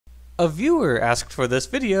A viewer asked for this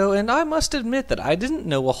video, and I must admit that I didn't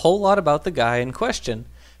know a whole lot about the guy in question.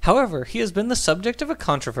 However, he has been the subject of a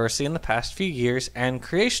controversy in the past few years, and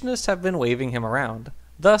creationists have been waving him around.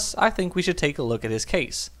 Thus, I think we should take a look at his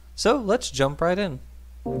case. So, let's jump right in.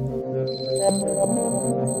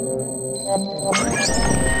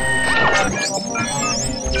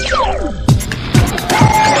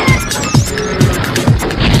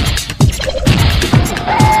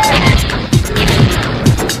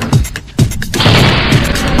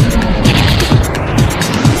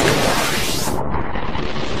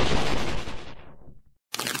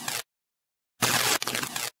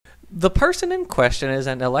 The person in question is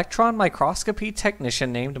an electron microscopy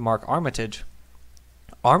technician named Mark Armitage.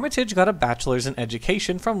 Armitage got a bachelor's in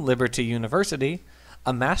education from Liberty University,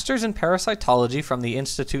 a master's in parasitology from the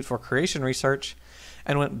Institute for Creation Research,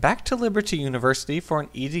 and went back to Liberty University for an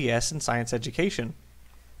EDS in science education.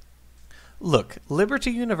 Look, Liberty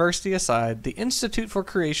University aside, the Institute for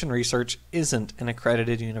Creation Research isn't an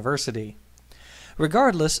accredited university.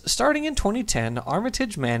 Regardless, starting in 2010,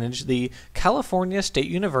 Armitage managed the California State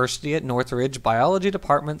University at Northridge Biology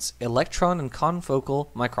Department's Electron and Confocal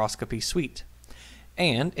Microscopy Suite.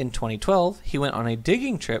 And in 2012, he went on a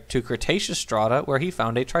digging trip to Cretaceous strata where he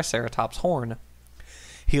found a Triceratops horn.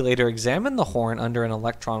 He later examined the horn under an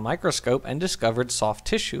electron microscope and discovered soft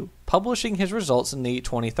tissue, publishing his results in the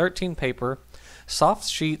 2013 paper Soft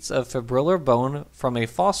Sheets of Fibrillar Bone from a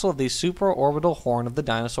Fossil of the Supraorbital Horn of the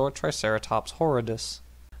Dinosaur Triceratops horridus.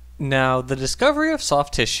 Now, the discovery of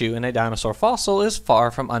soft tissue in a dinosaur fossil is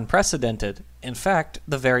far from unprecedented. In fact,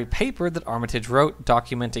 the very paper that Armitage wrote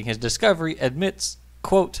documenting his discovery admits,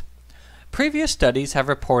 quote, "Previous studies have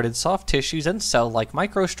reported soft tissues and cell-like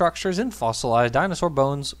microstructures in fossilized dinosaur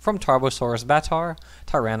bones from Tarbosaurus batar,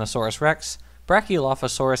 Tyrannosaurus rex,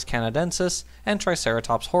 Brachylophosaurus canadensis, and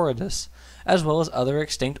Triceratops horridus, as well as other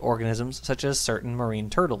extinct organisms such as certain marine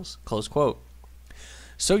turtles." Close quote.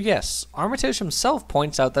 So yes, Armitage himself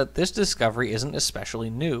points out that this discovery isn't especially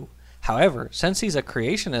new. However, since he's a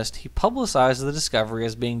creationist, he publicized the discovery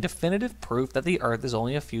as being definitive proof that the Earth is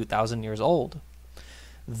only a few thousand years old.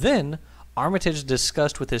 Then, Armitage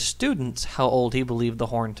discussed with his students how old he believed the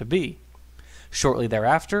horn to be. Shortly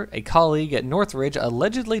thereafter, a colleague at Northridge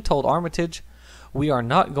allegedly told Armitage, "We are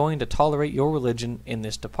not going to tolerate your religion in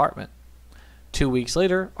this department." 2 weeks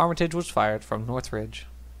later, Armitage was fired from Northridge.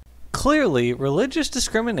 Clearly, religious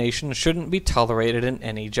discrimination shouldn't be tolerated in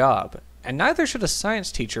any job, and neither should a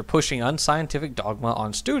science teacher pushing unscientific dogma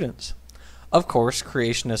on students. Of course,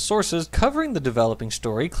 creationist sources covering the developing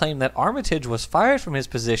story claim that Armitage was fired from his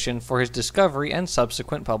position for his discovery and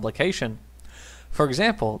subsequent publication. For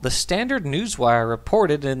example, the Standard Newswire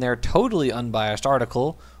reported in their totally unbiased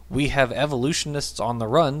article, "We have evolutionists on the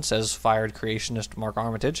run," says fired creationist Mark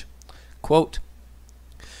Armitage. Quote,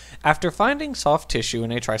 "After finding soft tissue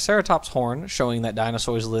in a Triceratops horn showing that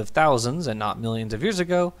dinosaurs lived thousands and not millions of years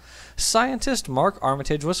ago, scientist Mark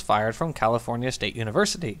Armitage was fired from California State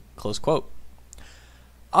University." Close quote.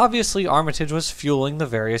 Obviously, Armitage was fueling the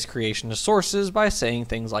various creationist sources by saying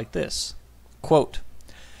things like this. Quote,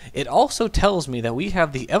 "It also tells me that we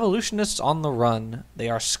have the evolutionists on the run. They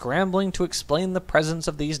are scrambling to explain the presence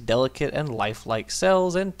of these delicate and lifelike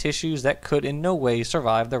cells and tissues that could in no way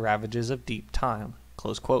survive the ravages of deep time."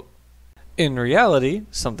 Close quote. In reality,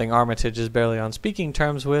 something Armitage is barely on speaking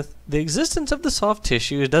terms with, the existence of the soft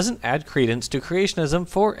tissues doesn't add credence to creationism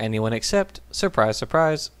for anyone except, surprise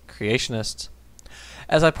surprise, creationists.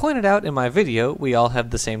 As I pointed out in my video, We All Have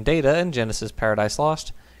the Same Data in Genesis Paradise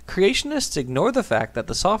Lost, creationists ignore the fact that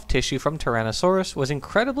the soft tissue from Tyrannosaurus was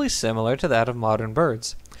incredibly similar to that of modern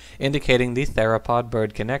birds, indicating the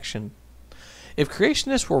theropod-bird connection. If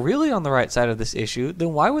creationists were really on the right side of this issue,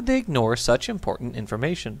 then why would they ignore such important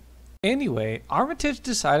information? Anyway, Armitage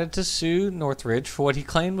decided to sue Northridge for what he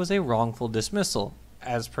claimed was a wrongful dismissal.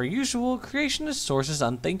 As per usual, creationist sources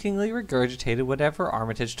unthinkingly regurgitated whatever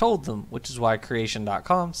Armitage told them, which is why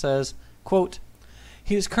Creation.com says, quote,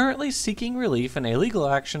 "He is currently seeking relief in a legal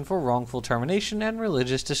action for wrongful termination and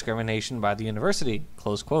religious discrimination by the university."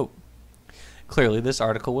 Close quote. Clearly, this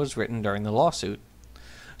article was written during the lawsuit.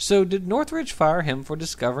 So, did Northridge fire him for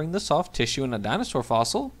discovering the soft tissue in a dinosaur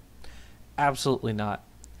fossil? Absolutely not.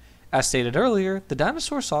 As stated earlier, the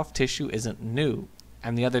dinosaur soft tissue isn't new,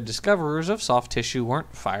 and the other discoverers of soft tissue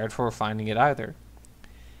weren't fired for finding it either.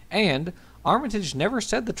 And Armitage never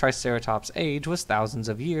said the Triceratops' age was thousands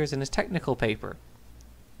of years in his technical paper.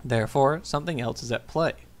 Therefore, something else is at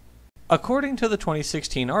play. According to the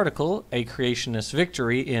 2016 article, A Creationist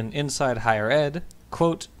Victory in Inside Higher Ed,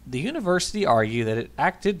 quote, "The university argued that it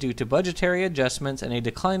acted due to budgetary adjustments and a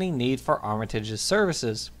declining need for Armitage's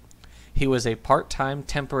services. He was a part-time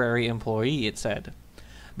temporary employee, it said.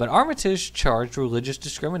 But Armitage charged religious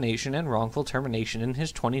discrimination and wrongful termination in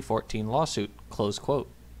his 2014 lawsuit. Close quote.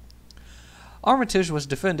 Armitage was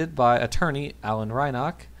defended by attorney Alan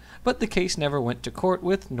Reinach, but the case never went to court,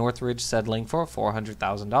 with Northridge settling for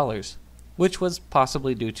 $400,000, which was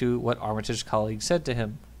possibly due to what Armitage's colleagues said to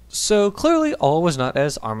him. So clearly all was not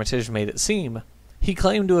as Armitage made it seem. He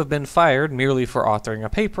claimed to have been fired merely for authoring a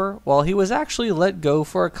paper, while he was actually let go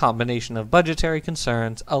for a combination of budgetary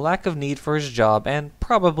concerns, a lack of need for his job, and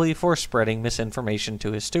probably for spreading misinformation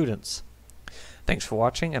to his students. Thanks for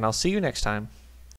watching, and I'll see you next time.